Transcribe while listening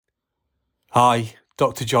Hi,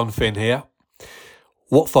 Dr. John Finn here.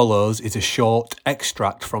 What follows is a short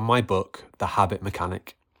extract from my book, The Habit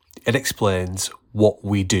Mechanic. It explains what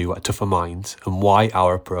we do at Tougher Minds and why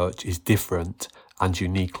our approach is different and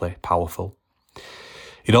uniquely powerful.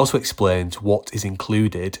 It also explains what is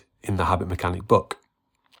included in the Habit Mechanic book.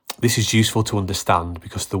 This is useful to understand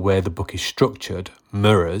because the way the book is structured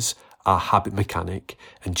mirrors our Habit Mechanic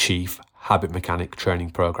and Chief Habit Mechanic training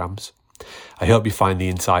programs. I hope you find the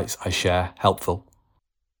insights I share helpful.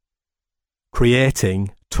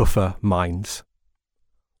 Creating tougher minds.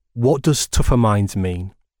 What does tougher minds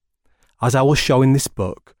mean? As I will show in this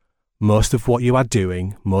book, most of what you are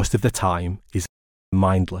doing most of the time is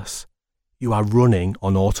mindless. You are running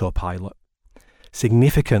on autopilot.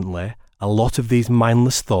 Significantly, a lot of these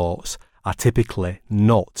mindless thoughts are typically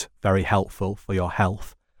not very helpful for your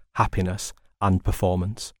health, happiness, and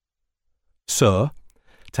performance. So,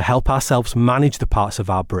 to help ourselves manage the parts of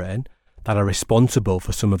our brain that are responsible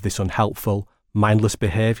for some of this unhelpful, mindless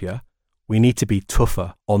behaviour, we need to be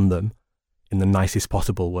tougher on them in the nicest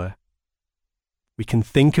possible way. We can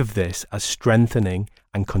think of this as strengthening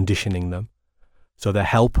and conditioning them, so they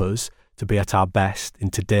help us to be at our best in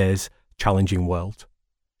today's challenging world.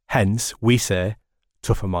 Hence, we say,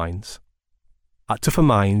 Tougher Minds. At Tougher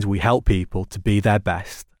Minds, we help people to be their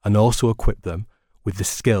best and also equip them with the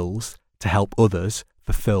skills to help others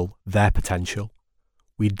fulfill their potential.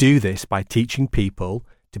 We do this by teaching people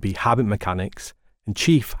to be habit mechanics and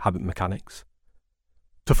chief habit mechanics.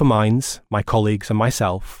 Tougher Minds, my colleagues and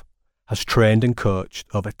myself, has trained and coached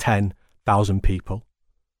over 10,000 people.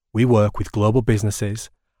 We work with global businesses,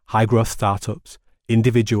 high-growth startups,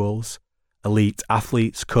 individuals, elite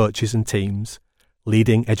athletes, coaches and teams,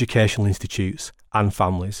 leading educational institutes and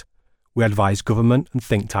families. We advise government and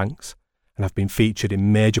think tanks and have been featured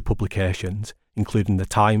in major publications including The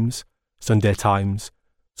Times, Sunday Times,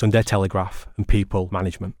 Sunday Telegraph and People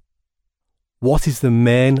Management. What is the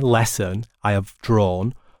main lesson I have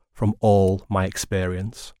drawn from all my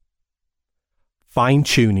experience?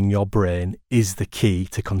 Fine-tuning your brain is the key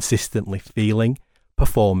to consistently feeling,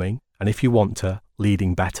 performing, and if you want to,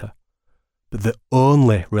 leading better. But the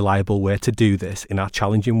only reliable way to do this in our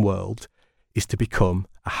challenging world is to become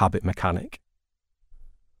a habit mechanic.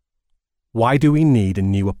 Why do we need a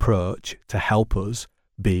new approach to help us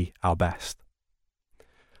be our best?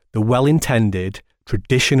 The well-intended,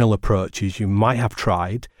 traditional approaches you might have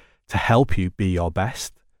tried to help you be your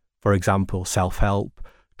best, for example, self-help,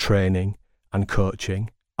 training, and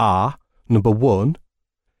coaching, are, number one,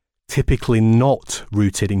 typically not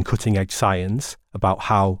rooted in cutting-edge science about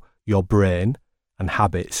how your brain and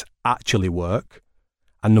habits actually work,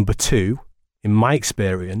 and number two, in my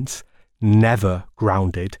experience, never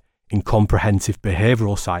grounded in comprehensive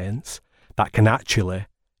behavioural science that can actually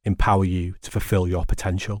empower you to fulfil your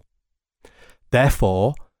potential.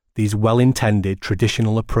 Therefore, these well-intended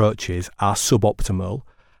traditional approaches are suboptimal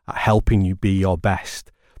at helping you be your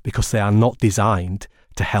best because they are not designed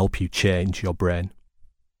to help you change your brain.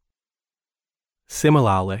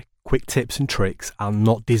 Similarly, quick tips and tricks are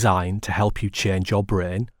not designed to help you change your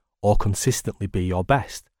brain or consistently be your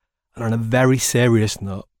best. And on a very serious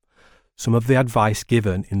note, some of the advice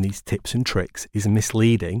given in these tips and tricks is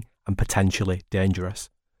misleading and potentially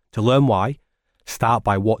dangerous. To learn why, start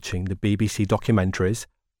by watching the BBC documentaries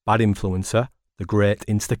Bad Influencer, The Great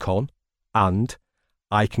Instacon, and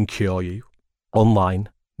I Can Cure You, online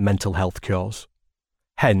mental health cures.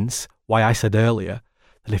 Hence, why I said earlier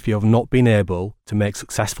that if you have not been able to make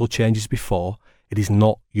successful changes before, it is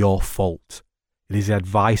not your fault. It is the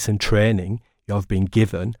advice and training you have been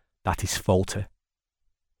given that is faulty.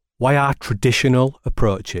 Why are traditional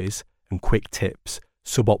approaches and quick tips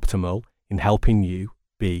suboptimal in helping you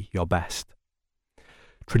be your best?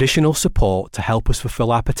 Traditional support to help us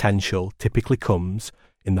fulfill our potential typically comes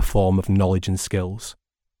in the form of knowledge and skills.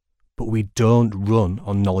 But we don't run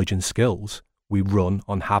on knowledge and skills, we run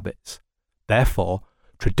on habits. Therefore,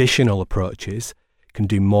 traditional approaches can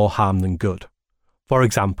do more harm than good. For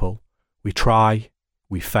example, we try,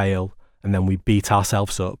 we fail, and then we beat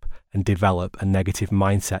ourselves up and develop a negative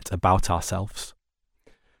mindset about ourselves.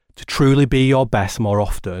 To truly be your best more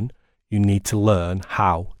often, you need to learn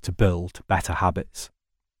how to build better habits.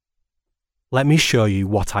 Let me show you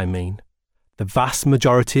what I mean. The vast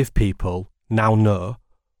majority of people now know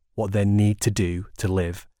what they need to do to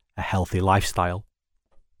live a healthy lifestyle.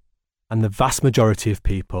 And the vast majority of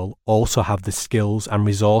people also have the skills and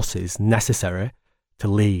resources necessary to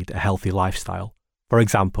lead a healthy lifestyle. For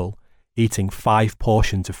example, eating 5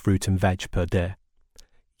 portions of fruit and veg per day.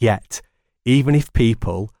 Yet, even if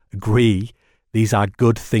people agree these are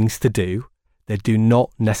good things to do, they do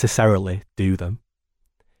not necessarily do them.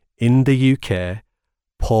 In the UK,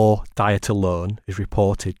 poor diet alone is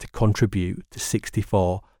reported to contribute to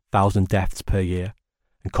 64,000 deaths per year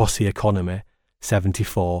and cost the economy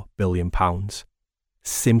 £74 billion,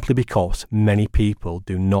 simply because many people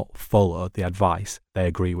do not follow the advice they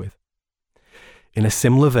agree with. In a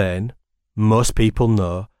similar vein, most people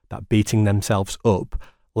know that beating themselves up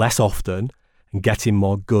less often and getting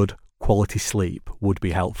more good quality sleep would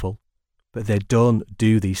be helpful, but they don't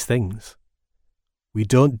do these things. We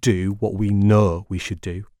don't do what we know we should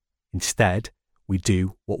do. Instead, we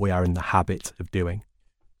do what we are in the habit of doing.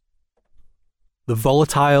 The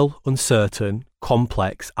volatile, uncertain,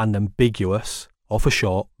 complex and ambiguous, or for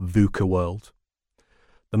short, VUCA world.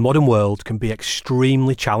 The modern world can be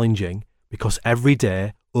extremely challenging because every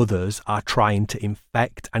day others are trying to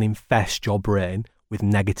infect and infest your brain with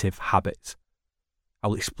negative habits. I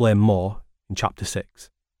will explain more in Chapter 6.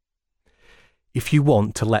 If you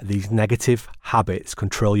want to let these negative habits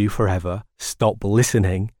control you forever, stop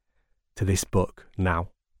listening to this book now.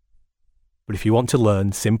 But if you want to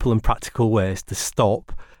learn simple and practical ways to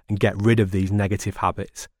stop and get rid of these negative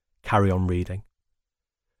habits, carry on reading.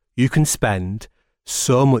 You can spend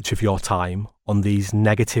so much of your time on these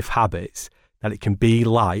negative habits that it can be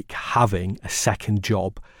like having a second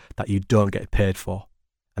job that you don't get paid for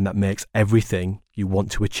and that makes everything you want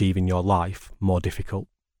to achieve in your life more difficult.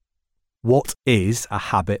 What is a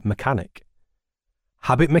habit mechanic?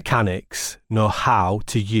 Habit mechanics know how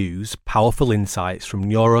to use powerful insights from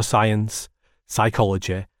neuroscience,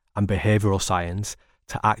 psychology, and behavioural science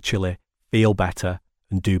to actually feel better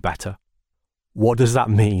and do better. What does that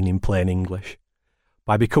mean in plain English?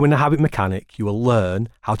 By becoming a habit mechanic, you will learn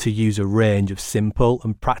how to use a range of simple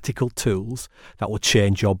and practical tools that will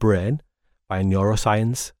change your brain via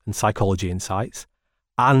neuroscience and psychology insights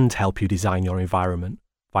and help you design your environment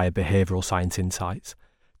via behavioural science insights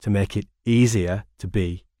to make it easier to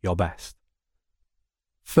be your best.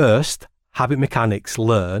 First, habit mechanics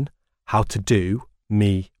learn how to do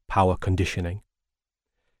me power conditioning.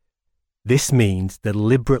 This means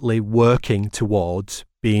deliberately working towards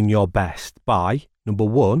being your best by, number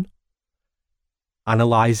one,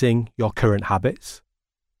 analysing your current habits,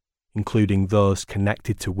 including those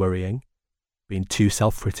connected to worrying, being too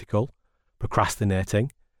self-critical,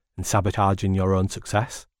 procrastinating, and sabotaging your own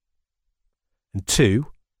success. And two,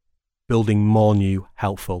 building more new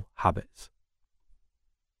helpful habits.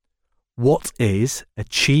 What is a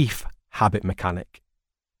chief habit mechanic?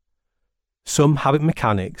 Some habit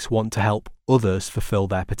mechanics want to help others fulfill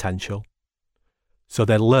their potential. So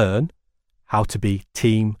they learn how to be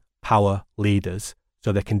team power leaders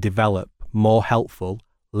so they can develop more helpful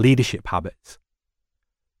leadership habits.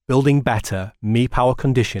 Building better me power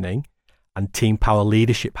conditioning and team power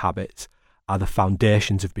leadership habits are the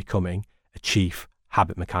foundations of becoming a chief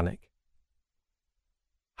habit mechanic.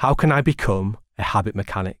 How can I become a habit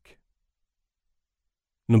mechanic?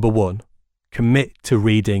 Number one, commit to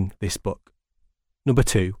reading this book. Number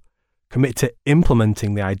two, commit to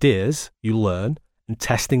implementing the ideas you learn and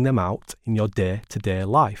testing them out in your day-to-day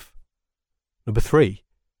life. Number three,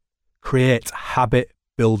 create habit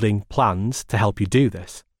building plans to help you do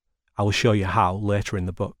this. I will show you how later in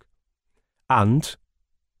the book. And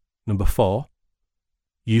number four,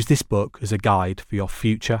 use this book as a guide for your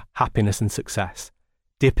future happiness and success,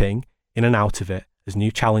 dipping in and out of it as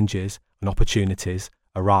new challenges and opportunities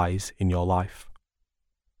arise in your life.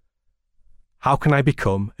 How can I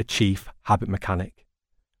become a chief habit mechanic?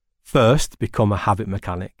 First, become a habit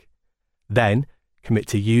mechanic. Then, commit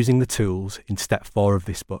to using the tools in step 4 of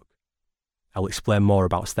this book. I'll explain more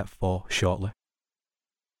about step 4 shortly.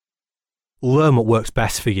 Learn what works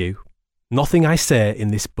best for you. Nothing I say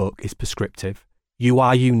in this book is prescriptive. You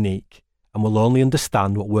are unique and will only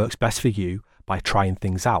understand what works best for you by trying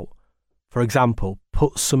things out. For example,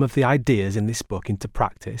 put some of the ideas in this book into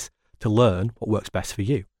practice to learn what works best for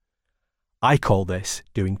you. I call this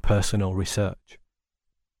doing personal research.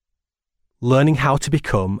 Learning how to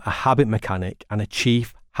become a habit mechanic and a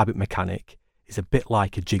chief habit mechanic is a bit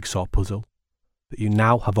like a jigsaw puzzle, but you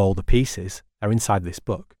now have all the pieces that are inside this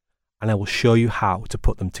book, and I will show you how to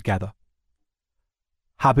put them together.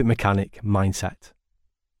 Habit mechanic mindset.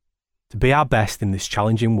 To be our best in this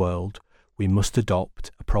challenging world, we must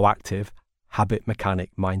adopt a proactive habit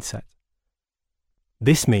mechanic mindset.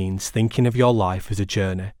 This means thinking of your life as a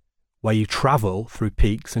journey where you travel through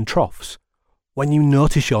peaks and troughs. When you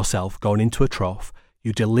notice yourself going into a trough,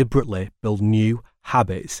 you deliberately build new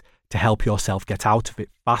habits to help yourself get out of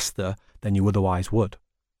it faster than you otherwise would.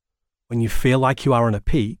 When you feel like you are on a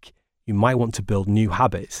peak, you might want to build new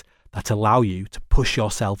habits that allow you to push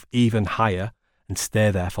yourself even higher and stay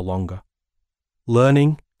there for longer.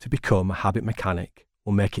 Learning to become a habit mechanic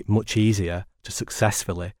will make it much easier to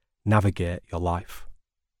successfully navigate your life.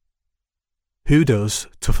 Who does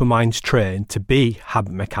Tougher Minds train to be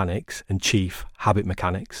habit mechanics and chief habit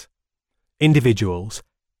mechanics? Individuals,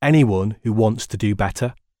 anyone who wants to do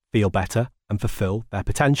better, feel better, and fulfill their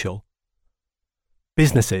potential.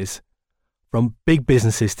 Businesses, from big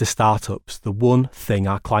businesses to startups, the one thing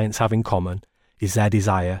our clients have in common is their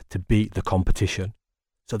desire to beat the competition.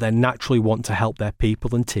 So they naturally want to help their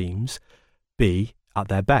people and teams be at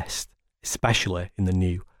their best, especially in the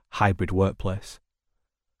new hybrid workplace.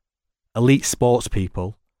 Elite sports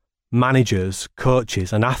people, managers,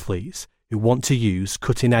 coaches and athletes who want to use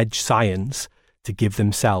cutting-edge science to give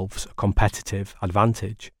themselves a competitive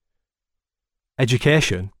advantage.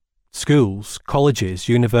 Education, schools, colleges,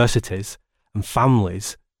 universities and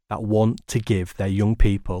families that want to give their young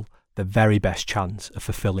people the very best chance of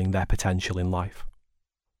fulfilling their potential in life.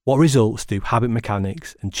 What results do habit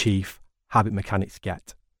mechanics and chief habit mechanics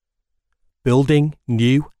get? Building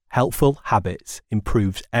new, helpful habits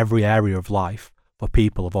improves every area of life for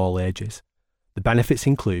people of all ages. The benefits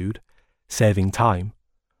include saving time.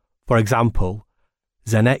 For example,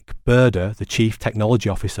 Zenek Berder, the Chief Technology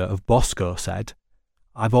Officer of Bosco, said,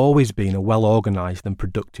 "I've always been a well-organised and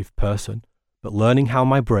productive person, but learning how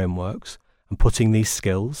my brain works and putting these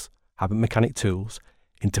skills, habit mechanic tools,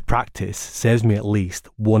 into practice saves me at least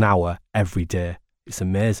 1 hour every day. It's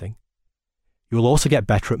amazing." You will also get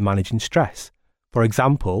better at managing stress. For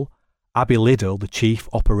example, Abby Liddell, the Chief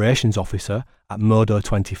Operations Officer at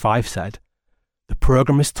Modo25 said, "The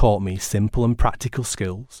program has taught me simple and practical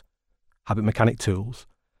skills, habit mechanic tools,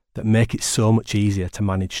 that make it so much easier to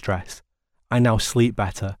manage stress. I now sleep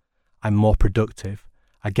better, I'm more productive,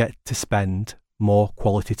 I get to spend more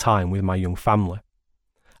quality time with my young family.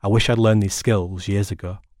 I wish I'd learned these skills years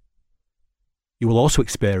ago." You will also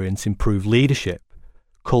experience improved leadership,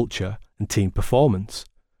 culture and team performance,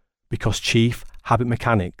 because chief habit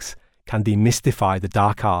mechanics can demystify the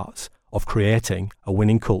dark arts of creating a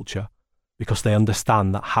winning culture, because they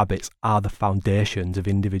understand that habits are the foundations of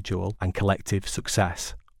individual and collective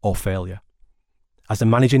success or failure. As the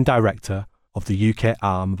managing director of the UK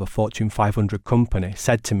arm of a Fortune 500 company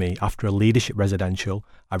said to me after a leadership residential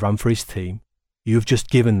I ran for his team, "You have just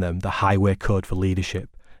given them the highway code for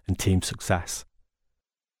leadership and team success."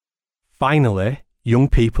 Finally, young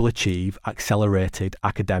people achieve accelerated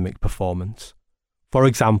academic performance. For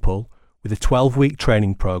example, with a 12-week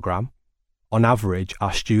training program, on average,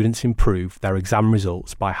 our students improve their exam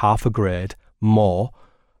results by half a grade more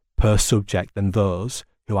per subject than those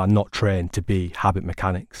who are not trained to be habit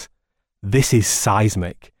mechanics. This is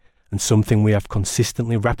seismic and something we have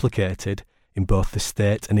consistently replicated in both the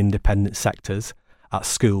state and independent sectors at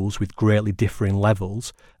schools with greatly differing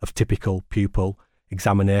levels of typical pupil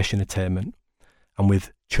examination attainment, and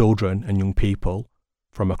with children and young people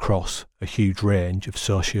from across a huge range of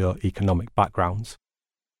socio-economic backgrounds.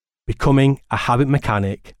 Becoming a habit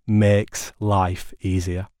mechanic makes life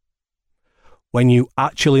easier. When you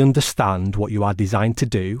actually understand what you are designed to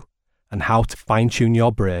do and how to fine-tune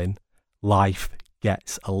your brain, life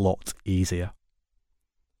gets a lot easier.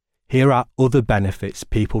 Here are other benefits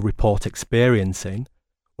people report experiencing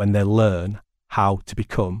when they learn how to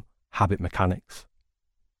become habit mechanics.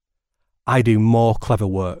 I do more clever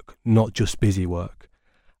work, not just busy work.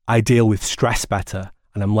 I deal with stress better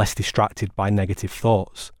and am less distracted by negative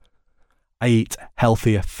thoughts. I eat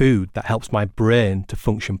healthier food that helps my brain to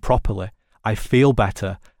function properly. I feel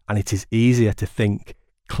better and it is easier to think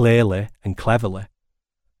clearly and cleverly.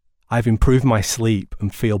 I've improved my sleep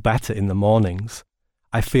and feel better in the mornings.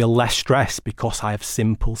 I feel less stressed because I have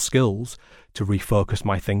simple skills to refocus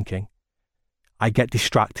my thinking. I get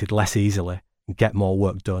distracted less easily and get more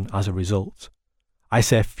work done as a result. I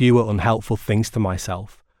say fewer unhelpful things to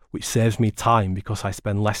myself, which saves me time because I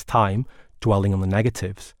spend less time dwelling on the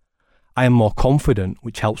negatives. I am more confident,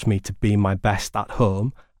 which helps me to be my best at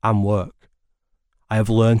home and work. I have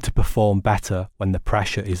learned to perform better when the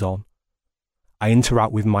pressure is on. I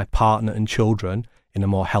interact with my partner and children in a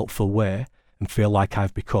more helpful way and feel like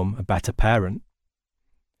I've become a better parent.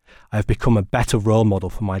 I have become a better role model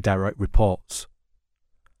for my direct reports.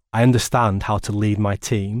 I understand how to lead my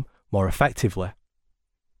team more effectively.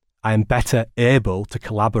 I am better able to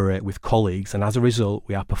collaborate with colleagues, and as a result,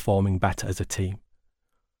 we are performing better as a team.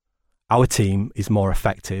 Our team is more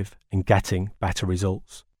effective in getting better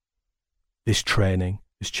results. This training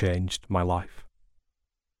has changed my life.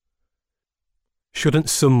 Shouldn't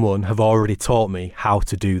someone have already taught me how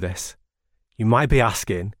to do this? You might be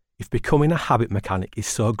asking, if becoming a habit mechanic is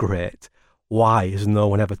so great, why has no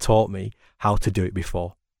one ever taught me how to do it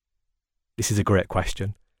before? This is a great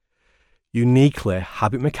question. Uniquely,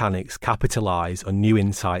 habit mechanics capitalise on new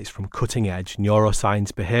insights from cutting-edge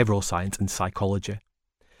neuroscience, behavioural science and psychology.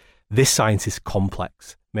 This science is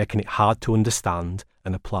complex, making it hard to understand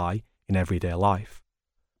and apply in everyday life.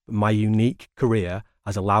 But my unique career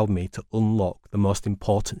has allowed me to unlock the most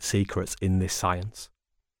important secrets in this science.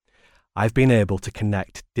 I've been able to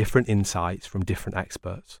connect different insights from different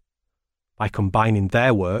experts. By combining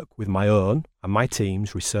their work with my own and my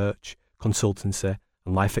team's research, consultancy,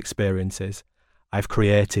 and life experiences, I've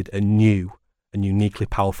created a new and uniquely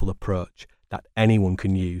powerful approach that anyone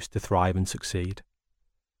can use to thrive and succeed.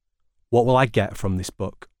 What will I get from this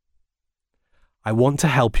book? I want to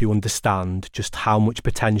help you understand just how much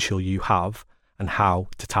potential you have and how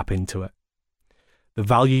to tap into it. The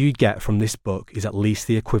value you get from this book is at least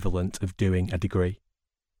the equivalent of doing a degree.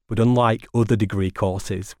 But unlike other degree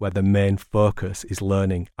courses where the main focus is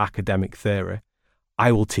learning academic theory,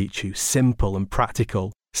 I will teach you simple and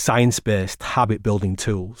practical, science-based habit-building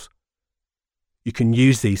tools. You can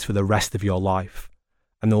use these for the rest of your life,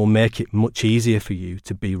 and they will make it much easier for you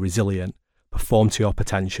to be resilient, perform to your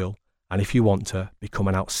potential, and if you want to, become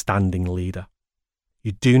an outstanding leader.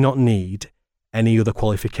 You do not need any other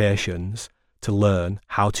qualifications to learn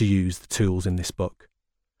how to use the tools in this book.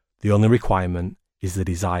 The only requirement is the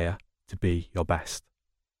desire to be your best.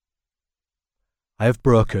 I have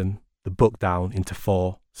broken the book down into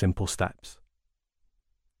 4 simple steps.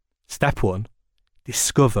 Step 1,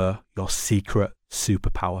 discover your secret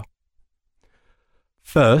superpower.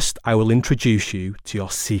 First, I will introduce you to your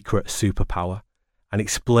secret superpower and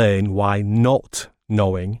explain why not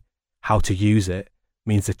knowing how to use it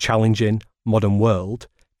means the challenging modern world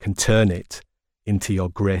can turn it into your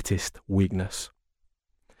greatest weakness.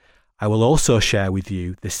 I will also share with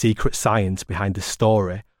you the secret science behind the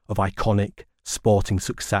story of iconic sporting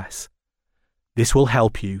success. This will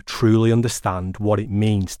help you truly understand what it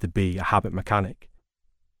means to be a habit mechanic.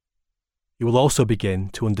 You will also begin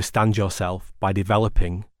to understand yourself by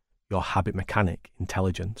developing your habit mechanic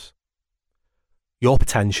intelligence. Your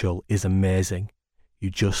potential is amazing. You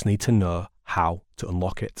just need to know how to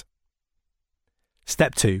unlock it.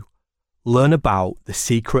 Step 2, learn about the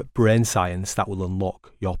secret brain science that will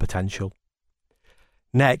unlock your potential.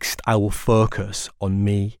 Next, I will focus on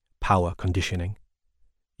me power conditioning.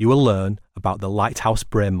 You will learn about the Lighthouse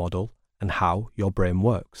brain model and how your brain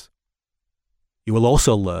works. You will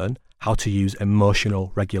also learn how to use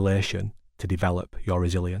emotional regulation to develop your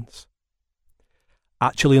resilience.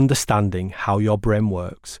 Actually understanding how your brain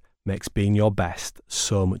works makes being your best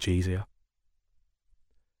so much easier.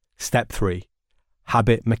 Step 3,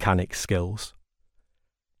 habit mechanic skills.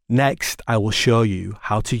 Next, I will show you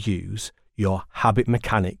how to use your habit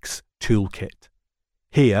mechanics toolkit.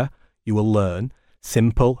 Here, you will learn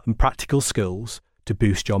simple and practical skills to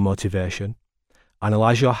boost your motivation,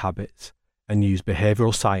 analyze your habits, and use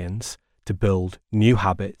behavioral science to build new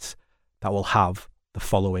habits that will have the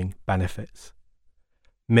following benefits: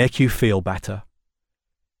 make you feel better,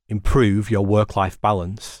 improve your work-life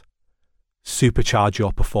balance, supercharge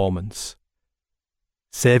your performance,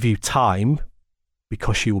 save you time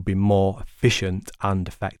because you will be more efficient and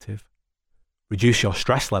effective, reduce your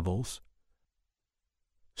stress levels,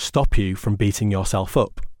 stop you from beating yourself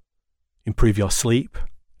up, improve your sleep,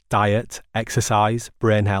 diet, exercise,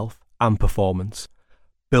 brain health and performance,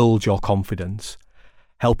 build your confidence,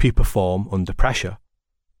 help you perform under pressure,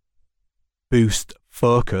 boost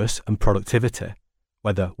focus and productivity,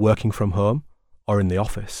 whether working from home or in the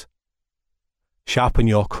office, sharpen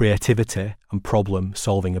your creativity and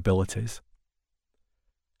problem-solving abilities.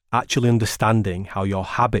 Actually understanding how your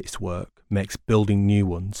habits work makes building new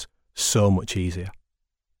ones so much easier.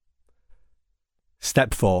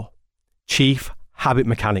 Step 4, Chief Habit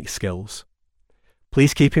Mechanic Skills.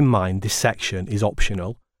 Please keep in mind this section is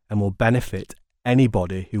optional and will benefit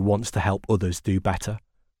anybody who wants to help others do better,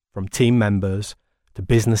 from team members to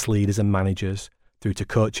business leaders and managers, through to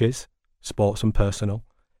coaches, sports and personal,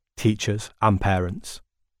 teachers and parents.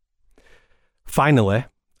 Finally,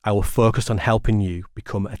 I will focus on helping you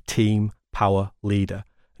become a team power leader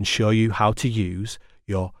and show you how to use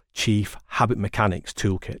your Chief Habit Mechanics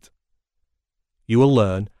toolkit. You will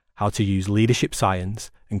learn how to use leadership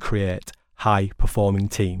science and create high-performing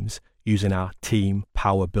teams using our team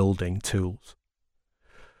power building tools.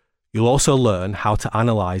 You'll also learn how to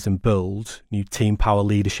analyse and build new team power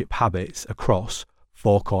leadership habits across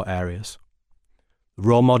 4 core areas: the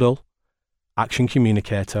role model, action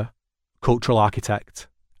communicator, cultural architect,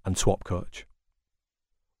 and swap coach.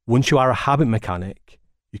 Once you are a habit mechanic,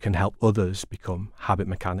 you can help others become habit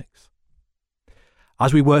mechanics.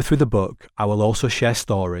 As we work through the book, I will also share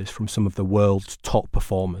stories from some of the world's top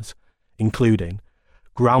performers, including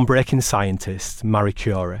groundbreaking scientist Marie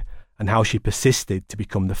Curie and how she persisted to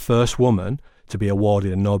become the first woman to be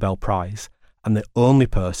awarded a Nobel Prize and the only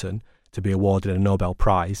person to be awarded a Nobel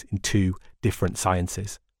Prize in 2 different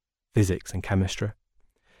sciences, physics and chemistry.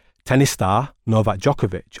 Tennis star Novak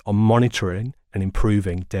Djokovic on monitoring and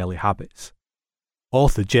improving daily habits.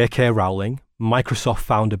 Author J.K. Rowling, Microsoft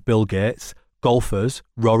founder Bill Gates, golfers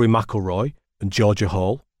Rory McIlroy and Georgia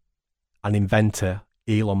Hall, and inventor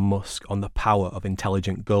Elon Musk on the power of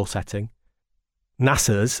intelligent goal setting.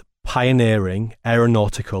 NASA's pioneering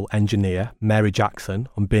aeronautical engineer Mary Jackson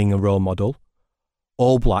on being a role model.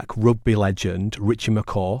 All Black rugby legend Richie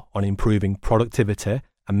McCaw on improving productivity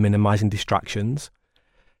and minimising distractions.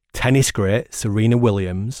 Tennis great Serena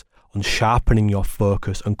Williams on sharpening your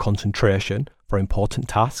focus and concentration for important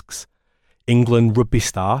tasks. England rugby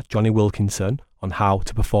star Johnny Wilkinson on how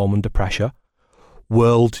to perform under pressure.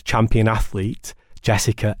 World champion athlete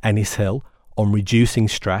Jessica Ennis-Hill on reducing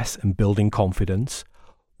stress and building confidence.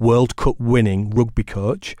 World Cup winning rugby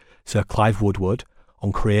coach Sir Clive Woodward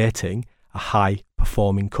on creating a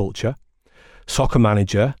high-performing culture. Soccer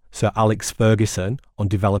manager Sir Alex Ferguson on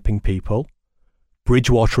developing people.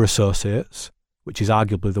 Bridgewater Associates, which is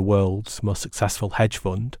arguably the world's most successful hedge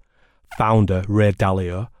fund, founder Ray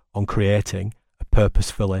Dalio on creating a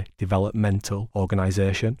purposefully developmental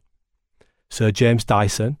organisation. Sir James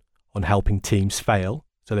Dyson on helping teams fail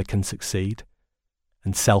so they can succeed.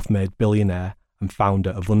 And self-made billionaire and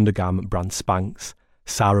founder of undergarment brand Spanx,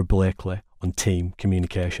 Sarah Blakely on team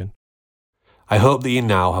communication. I hope that you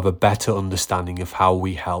now have a better understanding of how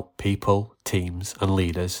we help people, teams and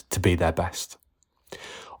leaders to be their best.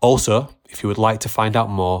 Also, if you would like to find out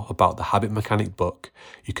more about the Habit Mechanic book,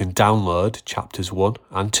 you can download chapters 1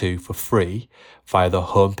 and 2 for free via the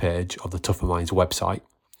homepage of the Tougher Minds website,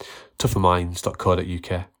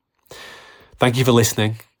 tougherminds.co.uk. Thank you for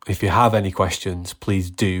listening. If you have any questions, please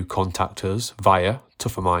do contact us via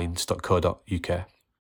tougherminds.co.uk.